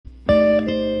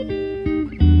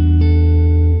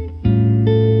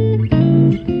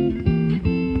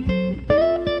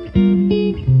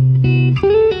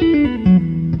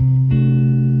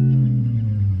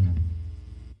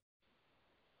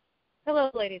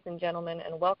ladies and gentlemen,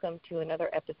 and welcome to another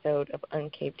episode of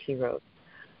Uncaved Heroes.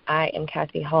 I am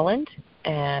Kathy Holland,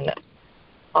 and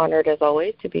honored as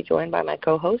always to be joined by my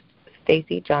co-host,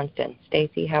 Stacy Johnston.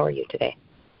 Stacy, how are you today?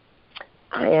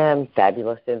 I am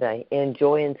fabulous today,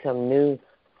 enjoying some new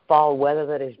fall weather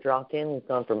that has dropped in. We've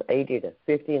gone from 80 to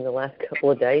 50 in the last couple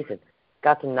of days and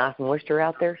got some nice moisture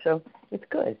out there, so it's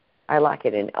good. I like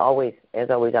it, and as always,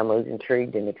 I'm always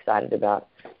intrigued and excited about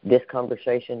this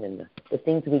conversation and the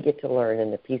things we get to learn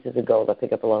and the pieces of gold I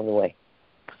pick up along the way.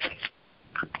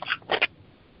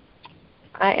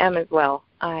 I am as well.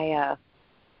 I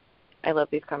love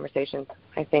these conversations.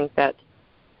 I think that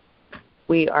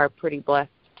we are pretty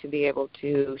blessed to be able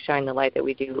to shine the light that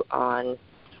we do on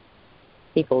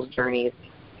people's journeys.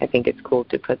 I think it's cool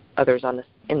to put others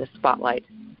in the spotlight.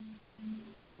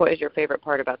 What is your favorite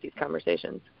part about these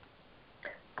conversations?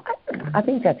 I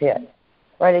think that's it,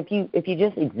 right? If you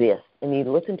just exist and you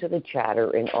listen to the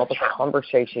chatter and all the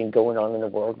conversation going on in the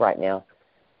world right now,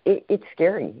 it's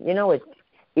scary. You know,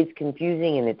 it's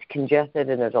confusing and it's congested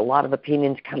and there's a lot of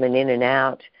opinions coming in and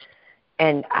out.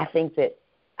 And I think that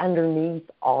underneath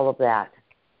all of that,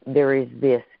 there is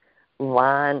this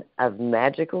line of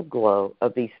magical glow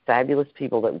of these fabulous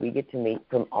people that we get to meet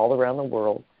from all around the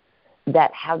world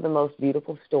that have the most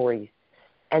beautiful stories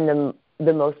and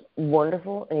the most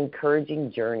wonderful and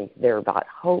encouraging journeys. They're about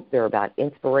hope, they're about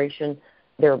inspiration,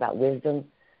 they're about wisdom,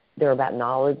 they're about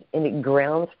knowledge, and it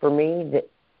grounds for me that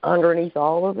underneath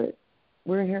all of it,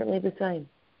 we're inherently the same.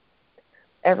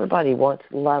 Everybody wants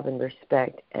love and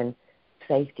respect and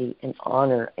safety and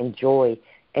honor and joy,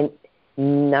 and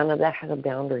none of that has a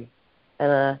boundary.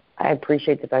 And I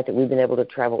appreciate the fact that we've been able to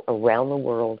travel around the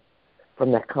world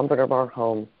from the comfort of our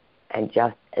home and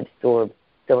just absorb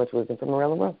so much wisdom from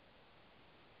around the world.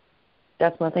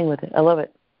 That's my thing with it. I love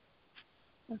it.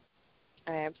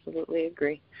 I absolutely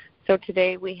agree. So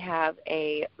today we have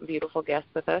a beautiful guest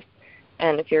with us,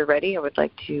 and if you're ready, I would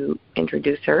like to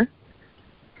introduce her.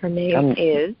 Her name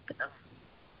is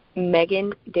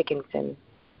Megan Dickinson.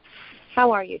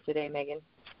 How are you today, Megan?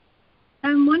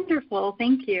 I'm wonderful.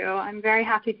 Thank you. I'm very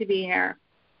happy to be here.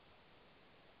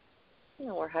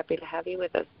 Well, we're happy to have you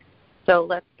with us. So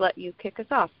let's let you kick us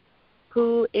off.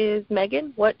 Who is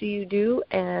Megan? What do you do?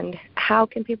 And how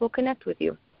can people connect with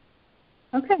you?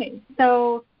 Okay.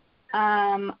 So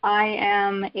I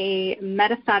am a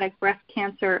metastatic breast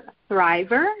cancer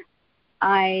thriver.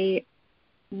 I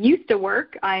used to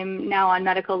work. I'm now on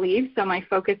medical leave, so my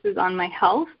focus is on my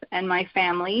health and my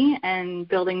family and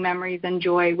building memories and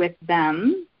joy with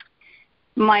them.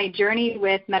 My journey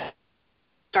with metastatic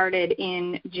started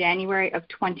in January of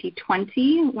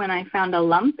 2020 when I found a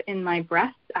lump in my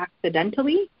breast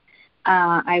accidentally.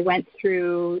 I went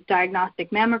through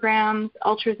diagnostic mammograms,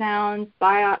 ultrasounds,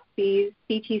 biopsies,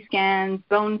 CT scans,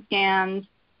 bone scans,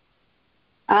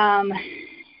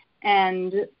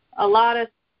 and a lot of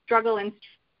struggle and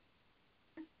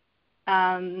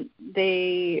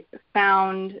they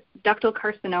found ductal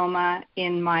carcinoma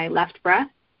in my left breast,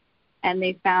 and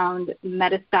they found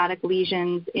metastatic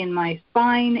lesions in my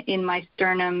spine, in my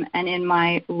sternum, and in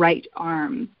my right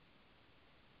arm.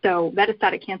 So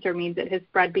metastatic cancer means it has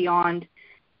spread beyond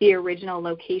the original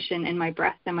location in my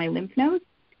breast and my lymph nodes.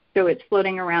 So it's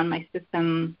floating around my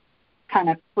system kind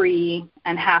of free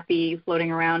and happy,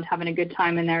 floating around, having a good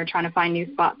time in there, trying to find new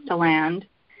spots to land.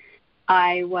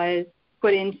 I was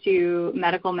put into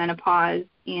medical menopause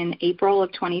in April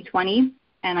of 2020,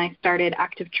 and I started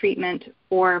active treatment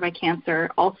for my cancer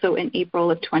also in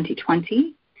April of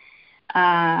 2020.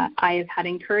 I have had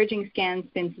encouraging scans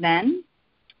since then.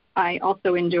 I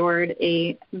also endured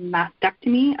a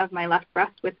mastectomy of my left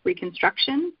breast with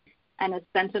reconstruction and a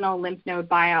sentinel lymph node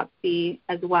biopsy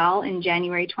as well in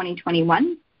January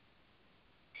 2021.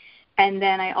 And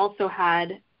then I also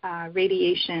had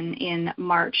radiation in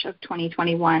March of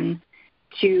 2021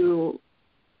 to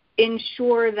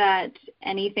ensure that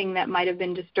anything that might have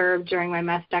been disturbed during my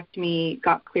mastectomy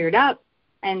got cleared up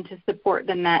and to support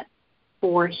the MET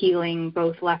for healing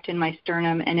both left in my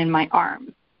sternum and in my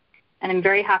arm. And I'm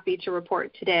very happy to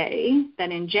report today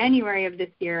that in January of this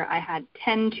year I had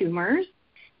 10 tumors,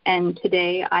 and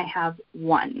today I have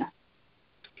 1.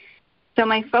 So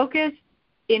my focus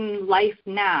in life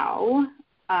now,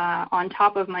 on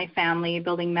top of my family,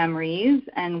 building memories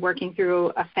and working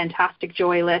through a fantastic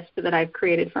joy list that I've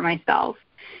created for myself,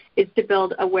 is to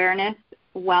build awareness,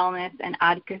 wellness, and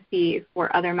advocacy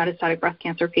for other metastatic breast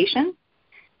cancer patients.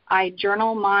 I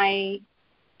journal my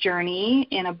journey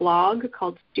in a blog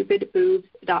called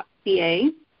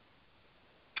stupidboobs.ca.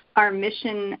 Our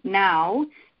mission now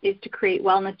is to create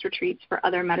wellness retreats for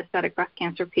other metastatic breast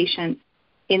cancer patients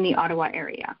in the Ottawa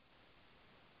area.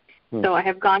 So I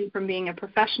have gone from being a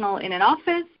professional in an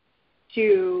office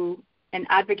to an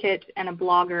advocate and a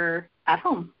blogger at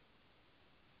home.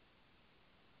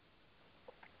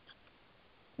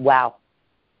 Wow.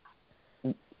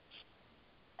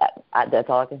 That's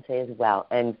all I can say is wow.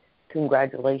 And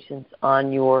congratulations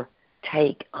on your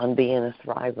take on being a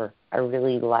thriver. I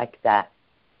really like that.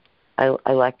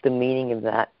 I like the meaning of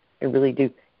that. I really do.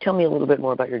 Tell me a little bit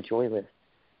more about your joy list.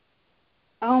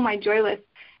 Oh, my joy list.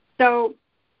 So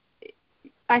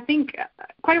I think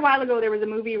quite a while ago there was a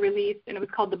movie released, and it was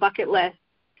called The Bucket List,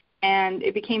 and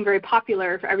it became very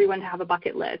popular for everyone to have a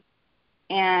bucket list.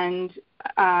 And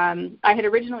I had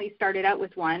originally started out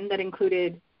with one that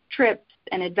included trips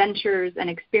and adventures and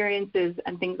experiences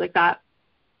and things like that.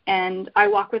 And I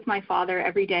walk with my father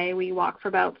every day. We walk for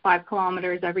about 5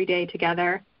 kilometers every day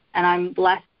together, and I'm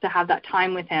blessed to have that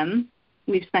time with him.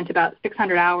 We've spent about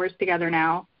 600 hours together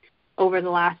now over the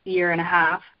last year and a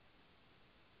half.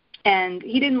 And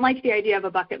he didn't like the idea of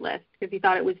a bucket list because he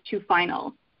thought it was too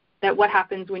final, that what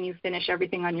happens when you finish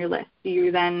everything on your list?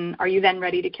 Are you then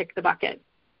ready to kick the bucket?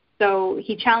 So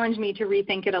he challenged me to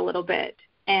rethink it a little bit.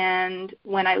 And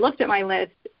when I looked at my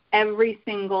list, every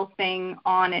single thing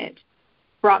on it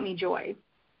brought me joy.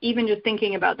 Even just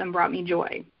thinking about them brought me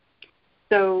joy.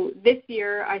 So this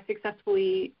year, I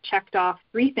successfully checked off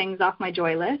 3 things off my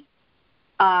joy list.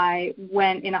 I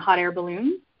went in a hot air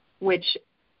balloon, which,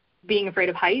 being afraid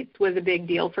of heights, was a big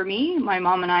deal for me. My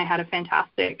mom and I had a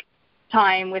fantastic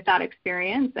time with that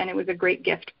experience, and it was a great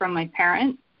gift from my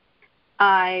parents.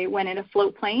 I went in a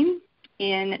float plane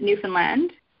in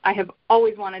Newfoundland. I have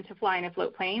always wanted to fly in a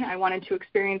float plane. I wanted to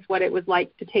experience what it was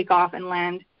like to take off and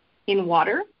land in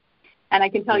water. And I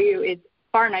can tell you it's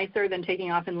far nicer than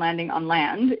taking off and landing on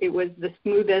land. It was the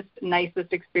smoothest,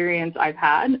 nicest experience I've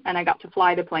had, and I got to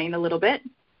fly the plane a little bit.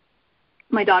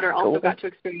 My daughter also got to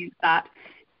experience that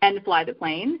and fly the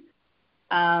plane.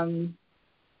 And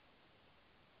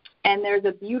there's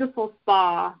a beautiful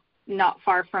spa not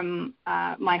far from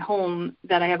my home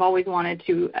that I have always wanted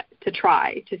to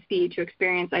try, to see, to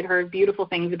experience. I'd heard beautiful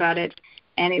things about it,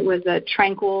 and it was a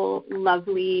tranquil,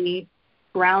 lovely,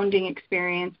 grounding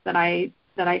experience that I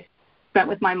spent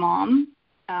with my mom.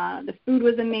 The food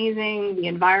was amazing. The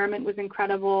environment was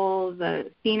incredible.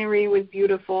 The scenery was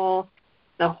beautiful.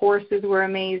 The horses were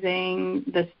amazing.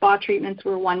 The spa treatments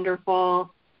were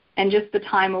wonderful. And just the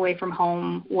time away from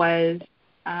home was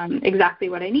exactly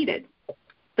what I needed.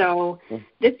 So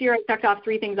this year I checked off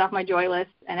 3 things off my joy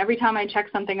list, and every time I check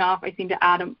something off, I seem to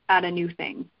add a new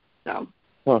thing. So,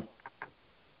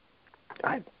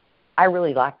 I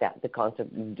really like that, the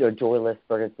concept of joy list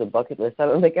versus the bucket list. I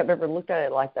don't think I've ever looked at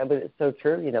it like that, but it's so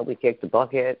true. You know, we kicked the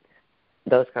bucket,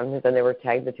 those kinds of things. I never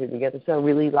tagged the 2 together. So I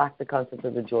really like the concept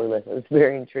of the joy list. It was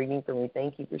very intriguing for me.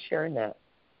 Thank you for sharing that.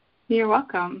 You're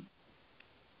welcome.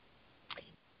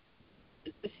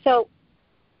 So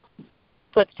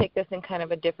let's take this in kind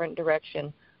of a different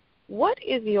direction. What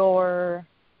is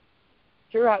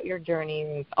throughout your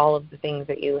journey, all of the things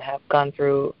that you have gone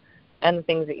through and the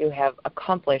things that you have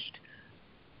accomplished,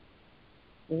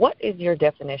 what is your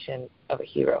definition of a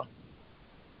hero?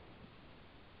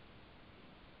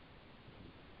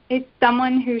 It's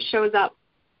someone who shows up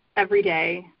every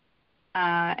day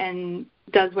and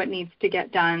does what needs to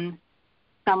get done,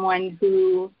 someone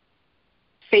who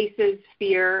faces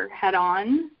fear head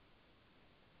on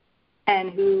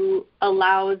and who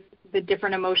allows the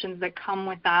different emotions that come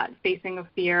with that facing of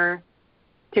fear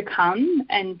to come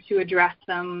and to address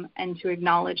them and to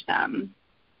acknowledge them.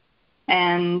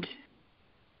 And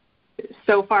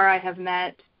so far I have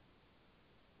met,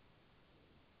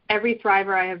 every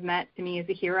thriver I have met to me is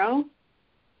a hero,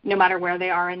 no matter where they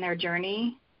are in their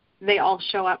journey. They all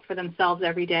show up for themselves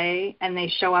every day, and they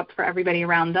show up for everybody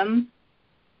around them.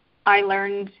 I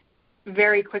learned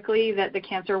very quickly that the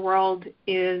cancer world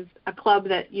is a club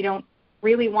that you don't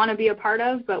really want to be a part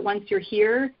of, but once you're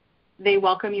here, they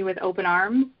welcome you with open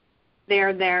arms.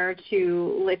 They're there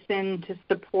to listen, to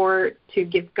support, to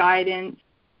give guidance,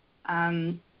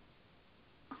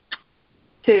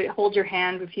 to hold your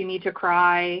hand if you need to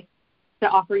cry, to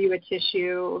offer you a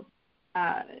tissue.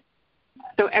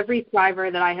 So every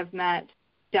thriver that I have met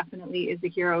definitely is a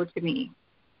hero to me.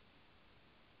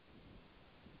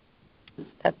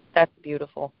 That's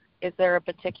beautiful. Is there a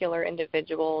particular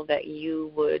individual that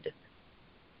you would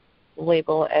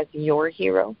label as your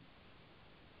hero?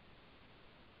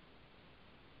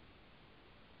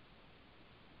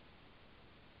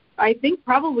 I think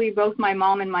probably both my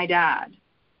mom and my dad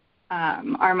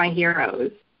are my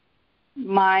heroes.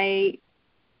 My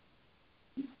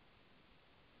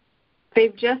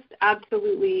They've just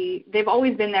absolutely, they've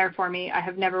always been there for me. I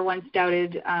have never once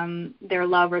doubted their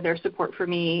love or their support for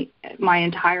me my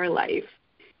entire life.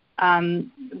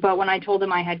 But when I told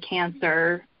them I had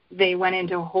cancer, they went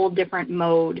into a whole different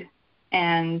mode,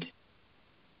 and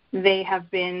they have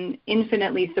been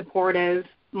infinitely supportive.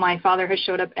 My father has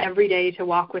showed up every day to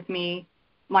walk with me.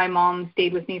 My mom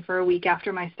stayed with me for a week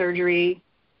after my surgery.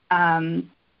 She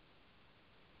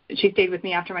stayed with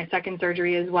me after my second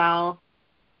surgery as well.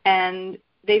 And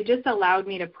they've just allowed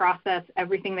me to process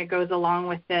everything that goes along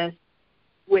with this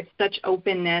with such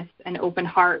openness and open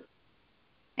heart.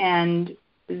 And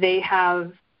they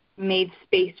have made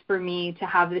space for me to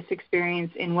have this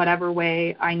experience in whatever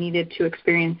way I needed to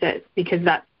experience it, because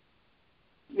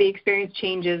the experience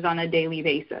changes on a daily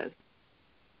basis.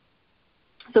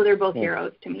 So they're both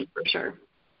heroes to me, for sure.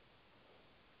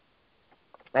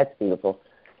 That's beautiful.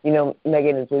 You know,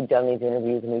 Megan, as we've done these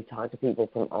interviews and we've talked to people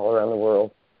from all around the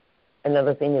world,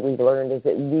 another thing that we've learned is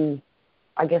that we,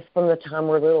 I guess from the time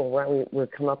we're little, right, we're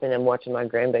come up and I'm watching my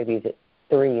grandbabies at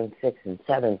 3 and 6 and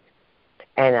 7,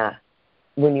 and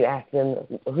when you ask them,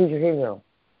 who's your hero?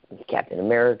 It's Captain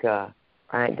America,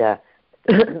 right?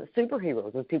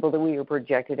 Superheroes, those people that we are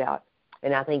projected out.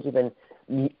 And I think even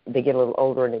they get a little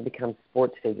older and they become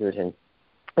sports figures.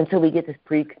 And so we get this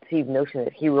preconceived notion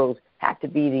that heroes have to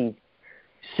be these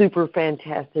super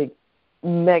fantastic,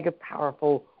 mega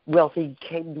powerful, wealthy,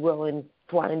 cave-dwelling,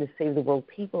 flying to save the world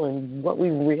people. And what we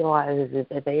realize is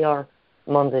that they are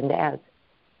moms and dads.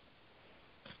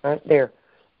 Right? They're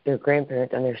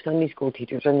grandparents and they're Sunday school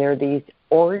teachers, and they're these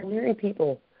ordinary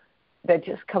people that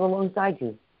just come alongside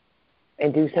you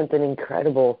and do something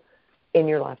incredible in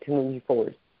your life to move you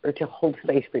forward or to hold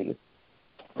space for you.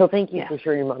 So thank you for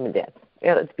sharing your mom and dad.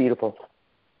 Yeah, that's beautiful.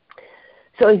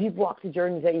 So as you've walked the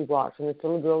journeys that you've walked, from this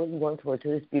little girl that you once were to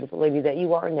this beautiful lady that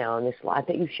you are now and this life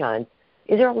that you shine,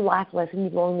 is there a life lesson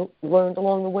you've learned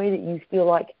along the way that you feel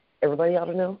like everybody ought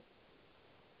to know?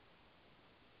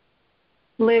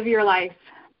 Live your life.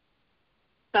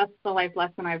 That's the life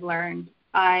lesson I've learned.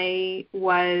 I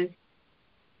was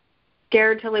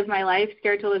scared to live my life,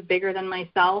 scared to live bigger than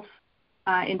myself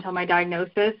until my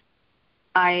diagnosis.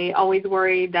 I always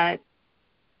worried that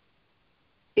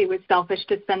it was selfish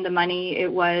to spend the money.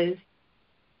 It was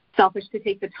selfish to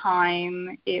take the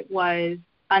time. It was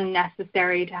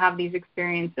unnecessary to have these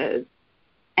experiences.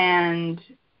 And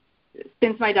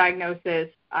since my diagnosis,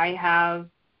 I have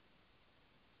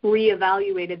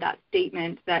reevaluated that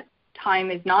statement that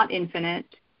time is not infinite,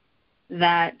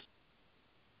 that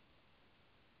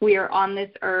we are on this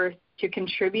earth to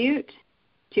contribute,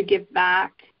 to give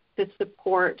back, to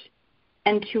support,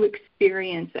 and to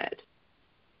experience it.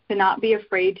 To not be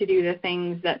afraid to do the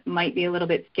things that might be a little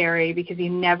bit scary, because you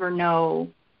never know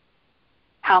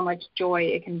how much joy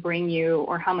it can bring you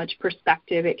or how much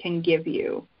perspective it can give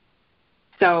you.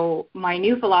 So my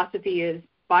new philosophy is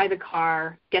buy the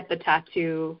car, get the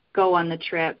tattoo, go on the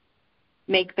trip,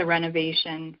 make the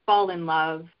renovation, fall in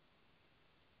love,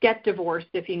 get divorced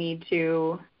if you need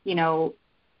to, you know,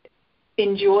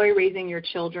 enjoy raising your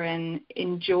children,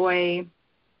 enjoy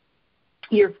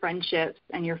your friendships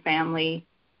and your family,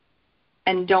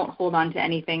 and don't hold on to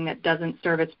anything that doesn't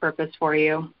serve its purpose for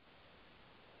you.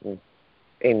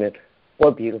 Amen.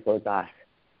 What beautiful advice.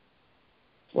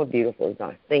 What beautiful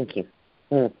advice. Thank you.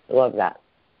 I love that.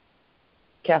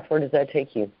 Kath, where does that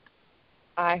take you?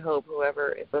 I hope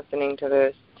whoever is listening to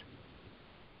this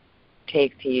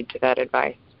takes heed to that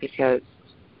advice, because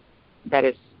that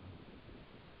is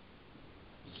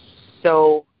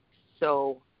so,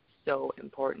 so, so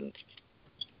important.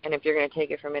 And if you're going to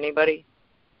take it from anybody,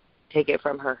 take it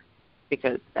from her,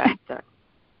 because that's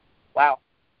wow,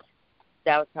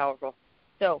 that was powerful.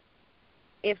 So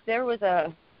if there was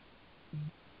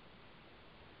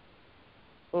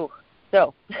you're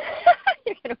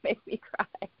going to make me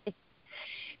cry.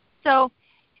 So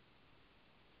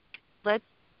let's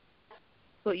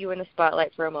put you in the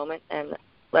spotlight for a moment and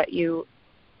let you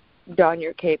don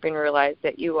your cape and realize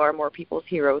that you are more people's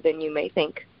hero than you may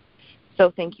think.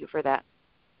 So thank you for that.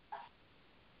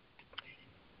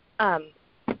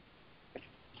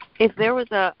 If there was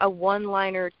a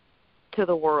one-liner to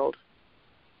the world,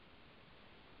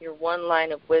 your one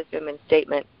line of wisdom and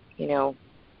statement, you know,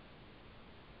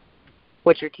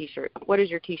 what's your T-shirt? What does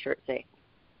your T-shirt say?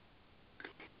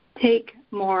 Take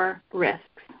more risks.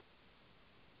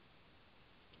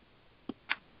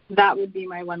 That would be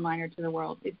my one-liner to the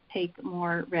world, is take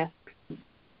more risks.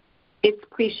 It's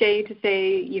cliche to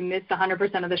say you miss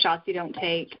 100% of the shots you don't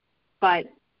take, but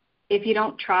if you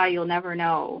don't try, you'll never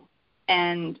know.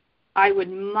 And I would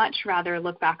much rather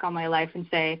look back on my life and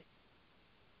say,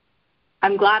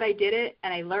 I'm glad I did it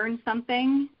and I learned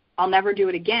something, I'll never do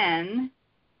it again,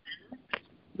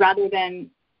 rather than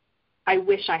I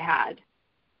wish I had.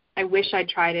 I wish I'd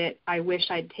tried it. I wish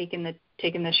I'd taken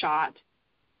the shot.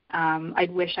 I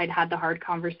wish I'd had the hard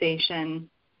conversation.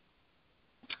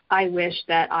 I wish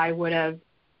that I would have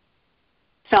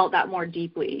felt that more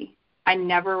deeply. I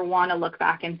never want to look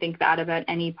back and think that about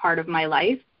any part of my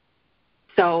life.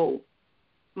 So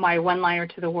my one-liner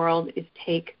to the world is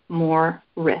take more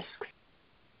risks.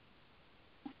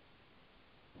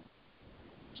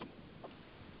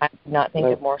 I could not think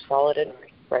of more solid advice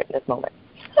right in this moment.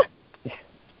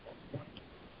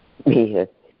 Me,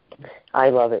 I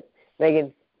love it.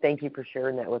 Megan, thank you for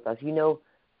sharing that with us. You know,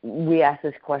 we ask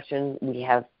this question. We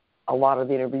have a lot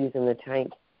of interviews in the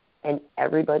tank, and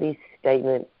everybody's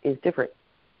statement is different.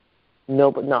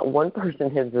 No, but not one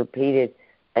person has repeated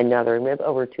another. And we have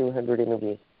over 200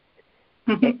 interviews.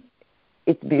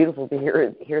 It's beautiful to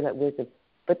hear that wisdom.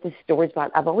 But the stories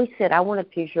behind, I've always said I want a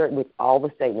T-shirt with all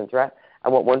the statements, right? I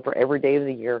want one for every day of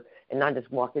the year, and not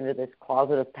just walk into this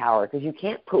closet of power, because you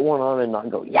can't put one on and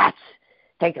not go, yes,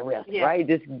 take a risk, right?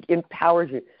 It just empowers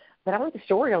you. But I want the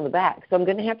story on the back, so I'm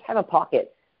going to have a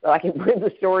pocket so I can put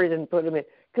the stories and put them in,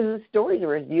 because the stories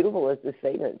are as beautiful as the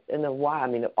statements and the why. I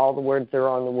mean, all the words that are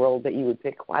on the world that you would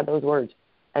pick, why those words?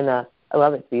 And I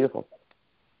love it. It's beautiful.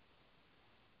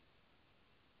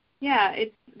 Yeah,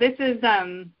 this is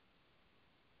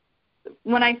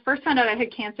when I first found out I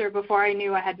had cancer, before I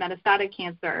knew I had metastatic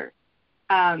cancer,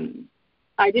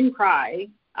 I didn't cry.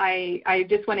 I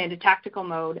just went into tactical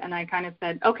mode, and I kind of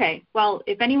said, okay, well,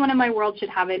 if anyone in my world should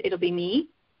have it, it'll be me,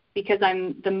 because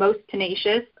I'm the most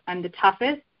tenacious, I'm the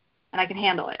toughest, and I can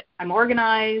handle it. I'm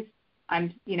organized,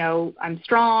 I'm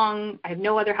strong, I have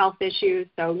no other health issues,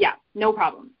 so yeah, no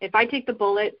problem. If I take the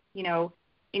bullet,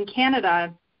 in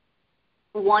Canada,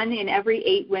 1 in every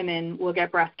 8 women will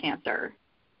get breast cancer.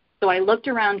 So I looked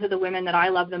around to the women that I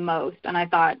love the most, and I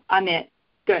thought, I'm it.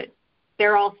 Good.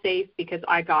 They're all safe because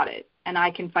I got it, and I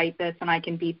can fight this, and I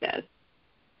can beat this.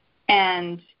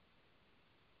 And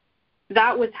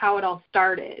that was how it all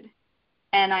started.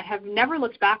 And I have never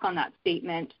looked back on that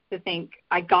statement to think,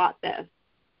 I got this.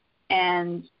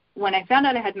 And when I found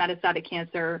out I had metastatic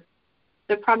cancer,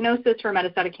 the prognosis for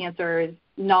metastatic cancer is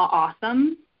not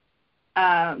awesome.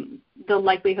 The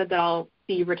likelihood that I'll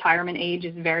see retirement age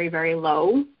is very, very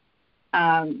low.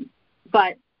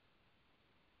 But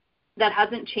that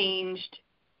hasn't changed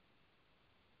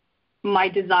my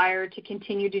desire to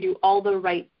continue to do all the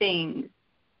right things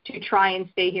to try and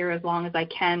stay here as long as I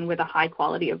can with a high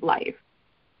quality of life.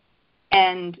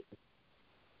 And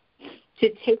to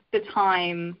take the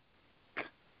time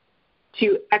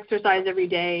to exercise every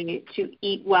day, to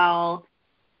eat well,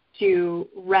 to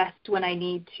rest when I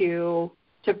need to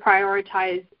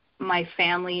prioritize my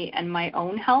family and my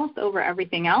own health over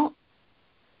everything else,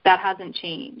 that hasn't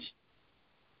changed.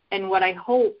 And what I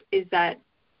hope is that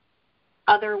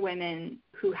other women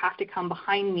who have to come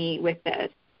behind me with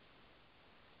this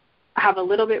have a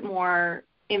little bit more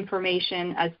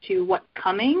information as to what's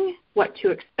coming, what to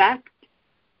expect.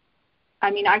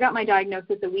 I mean, I got my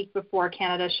diagnosis a week before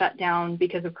Canada shut down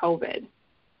because of COVID.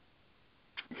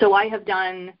 So I have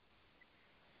done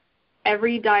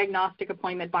every diagnostic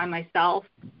appointment by myself.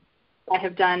 I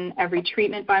have done every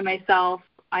treatment by myself.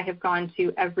 I have gone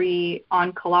to every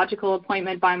oncological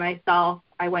appointment by myself.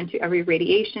 I went to every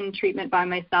radiation treatment by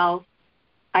myself.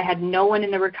 I had no one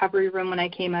in the recovery room when I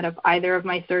came out of either of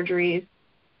my surgeries.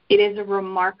 It is a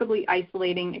remarkably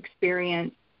isolating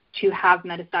experience to have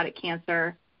metastatic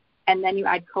cancer, and then you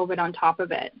add COVID on top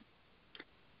of it.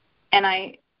 And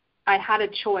I had a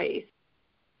choice.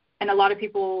 And a lot of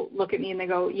people look at me and they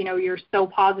go, you're so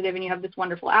positive and you have this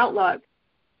wonderful outlook.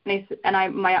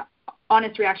 And my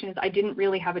honest reaction is I didn't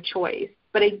really have a choice,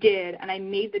 but I did, and I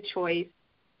made the choice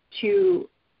to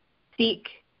seek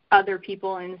other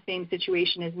people in the same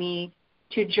situation as me,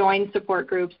 to join support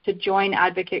groups, to join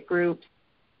advocate groups,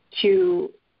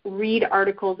 to read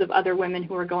articles of other women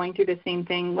who are going through the same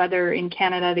thing, whether in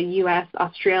Canada, the U.S.,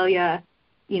 Australia,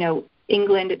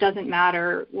 England, it doesn't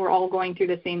matter. We're all going through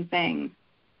the same thing.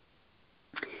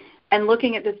 And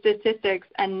looking at the statistics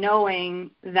and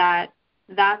knowing that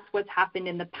that's what's happened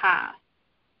in the past,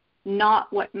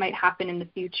 not what might happen in the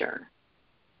future.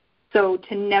 So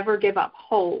to never give up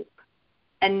hope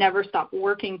and never stop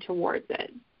working towards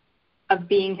it, of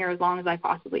being here as long as I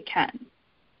possibly can.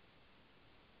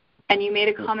 And you made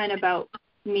a comment about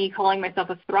me calling myself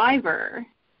a thriver.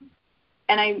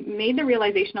 And I made the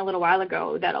realization a little while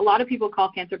ago that a lot of people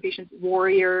call cancer patients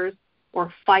warriors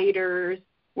or fighters.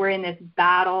 We're in this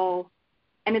battle.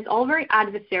 And it's all very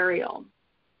adversarial.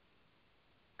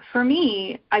 For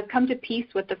me, I've come to peace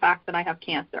with the fact that I have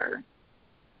cancer.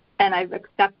 and I've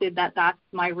accepted that that's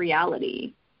my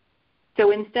reality.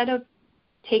 So instead of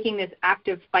taking this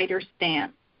active fighter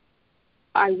stance,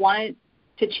 I wanted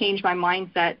to change my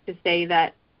mindset to say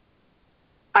that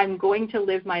I'm going to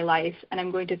live my life and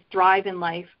I'm going to thrive in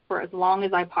life for as long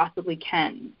as I possibly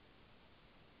can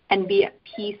and be at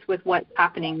peace with what's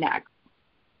happening next.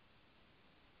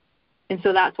 And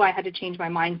so that's why I had to change my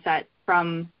mindset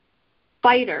from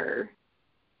fighter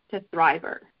to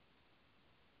thriver.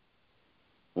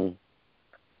 It's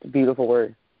a beautiful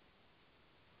word.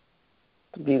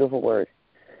 It's a beautiful word.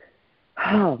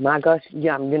 Oh, my gosh.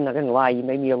 Yeah, I'm not going to lie. You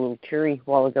made me a little teary a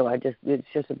while ago. It's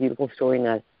just a beautiful story,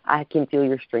 and I can feel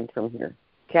your strength from here.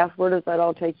 Cass, where does that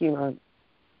all take you, man?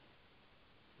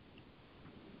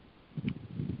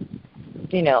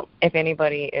 You know, if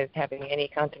anybody is having any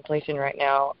contemplation right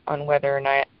now on whether or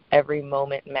not every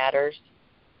moment matters,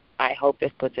 I hope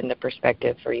this puts into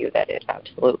perspective for you that it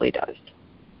absolutely does.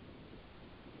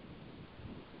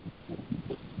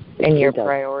 And your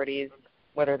priorities,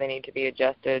 whether they need to be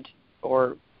adjusted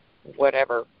or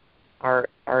whatever, are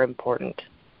important.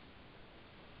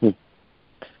 You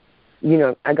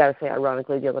know, I got to say,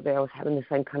 ironically, the other day I was having the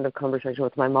same kind of conversation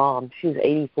with my mom. She was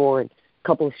 84 and a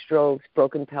couple of strokes,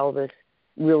 broken pelvis,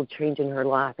 real change in her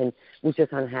life, and was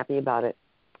just unhappy about it.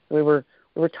 We were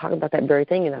talking about that very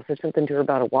thing, and I said something to her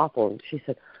about a waffle, and she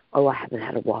said, "Oh, I haven't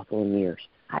had a waffle in years.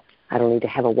 I don't need to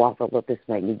have a waffle. Let this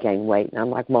make me gain weight." And I'm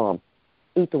like, "Mom,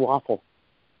 eat the waffle.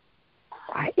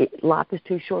 Life is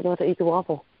too short not to eat the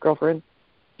waffle, girlfriend."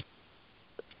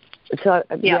 So,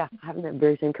 yeah, having that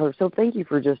very same color. So thank you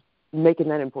for just making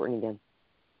that important again.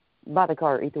 Buy the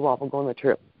car, eat the waffle, go on the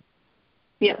trip.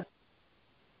 Yeah.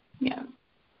 Yeah.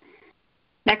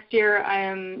 Next year, I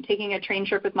am taking a train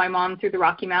trip with my mom through the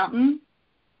Rocky Mountains,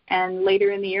 and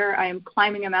later in the year, I am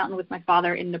climbing a mountain with my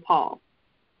father in Nepal.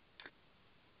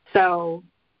 So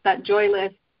that joy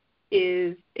list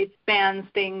it spans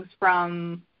things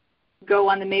from go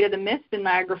on the Maid of the Mist in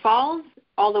Niagara Falls,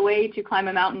 all the way to climb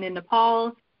a mountain in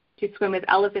Nepal, to swim with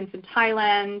elephants in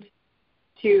Thailand,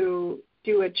 to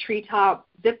do a treetop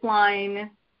zip line.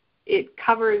 It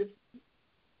covers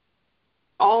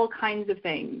all kinds of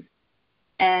things.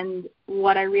 And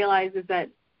what I realize is that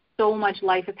so much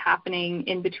life is happening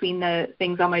in between the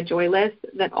things on my joy list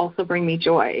that also bring me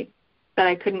joy that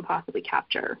I couldn't possibly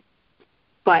capture.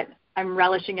 But I'm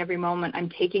relishing every moment. I'm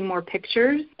taking more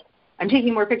pictures. I'm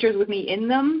taking more pictures with me in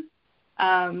them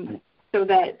so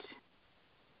that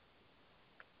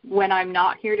when I'm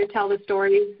not here to tell the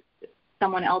stories,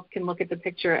 someone else can look at the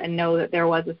picture and know that there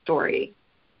was a story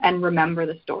and remember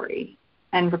the story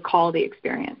and recall the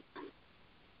experience.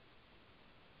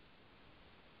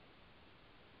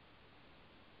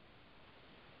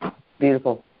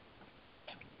 Beautiful.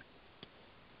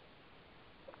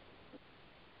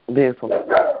 Beautiful.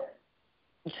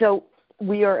 So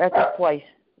we are at this place,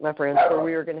 my friends, where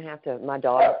we are going to have to, my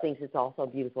dog thinks it's also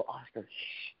beautiful. Oscar,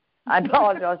 shh. I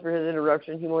apologize for his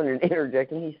interruption. He wanted to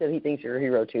interject, and he said he thinks you're a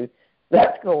hero, too.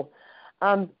 That's cool.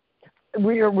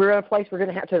 We're at a place we're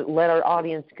going to have to let our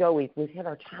audience go. We've hit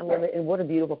our time limit, and what a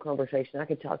beautiful conversation. I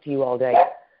could talk to you all day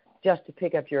just to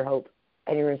pick up your hope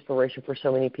and your inspiration for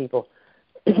so many people.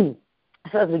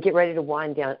 So as we get ready to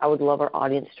wind down, I would love our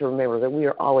audience to remember that we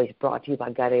are always brought to you by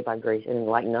Guided by Grace and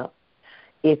Enlighten Up.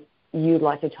 If you'd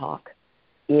like to talk,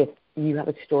 if you have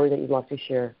a story that you'd like to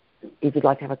share, if you'd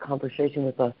like to have a conversation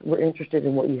with us, we're interested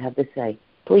in what you have to say.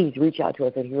 Please reach out to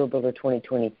us at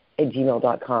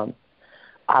herobuilder2020@gmail.com.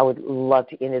 I would love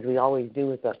to end, as we always do,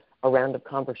 with a round of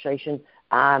conversation.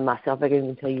 I myself, I can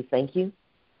even tell you thank you.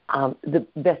 The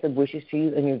best of wishes to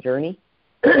you in your journey.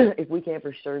 If we can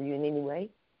ever serve you in any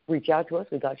way, reach out to us.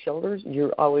 We've got shoulders.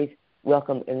 You're always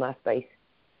welcome in my space.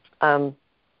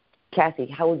 Cassie,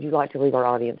 how would you like to leave our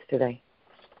audience today?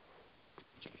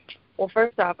 Well,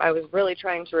 first off, I was really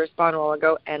trying to respond a while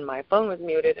ago, and my phone was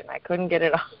muted, and I couldn't get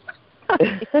it off.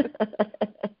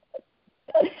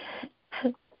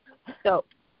 So,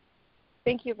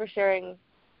 thank you for sharing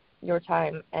your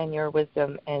time and your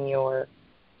wisdom and your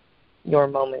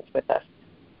moments with us.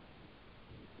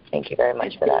 Thank you very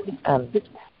much for that.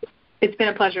 It's been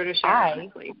a pleasure to share,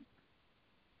 honestly.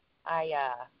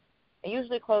 I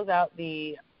usually close out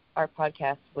our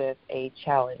podcast with a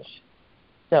challenge.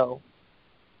 So,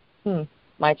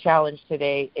 my challenge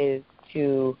today is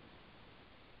to,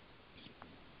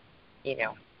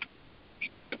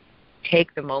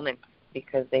 take the moments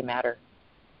because they matter.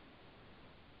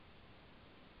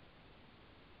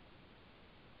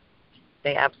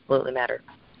 They absolutely matter.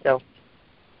 So,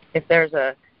 if there's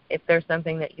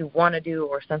something that you want to do,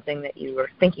 or something that you are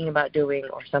thinking about doing,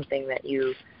 or something that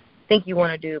you think you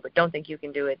want to do but don't think you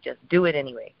can do it, just do it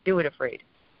anyway. Do it afraid.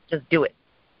 Just do it.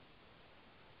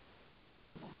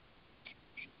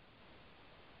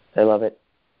 I love it.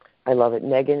 I love it.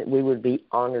 Megan, we would be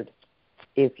honored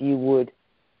if you would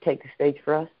take the stage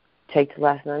for us, take the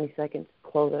last 90 seconds,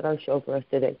 close out our show for us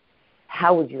today.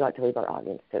 How would you like to leave our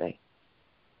audience today?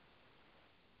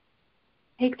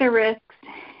 Take the risks.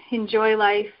 Enjoy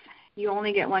life. You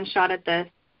only get one shot at this.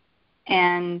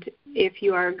 And if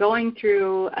you are going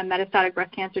through a metastatic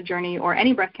breast cancer journey or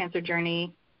any breast cancer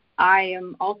journey, I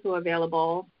am also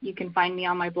available. You can find me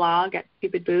on my blog at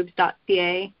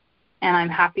stupidboobs.ca, and I'm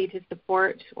happy to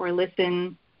support or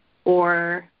listen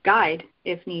or guide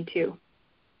if need to.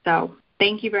 So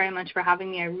thank you very much for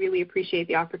having me. I really appreciate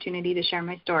the opportunity to share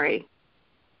my story.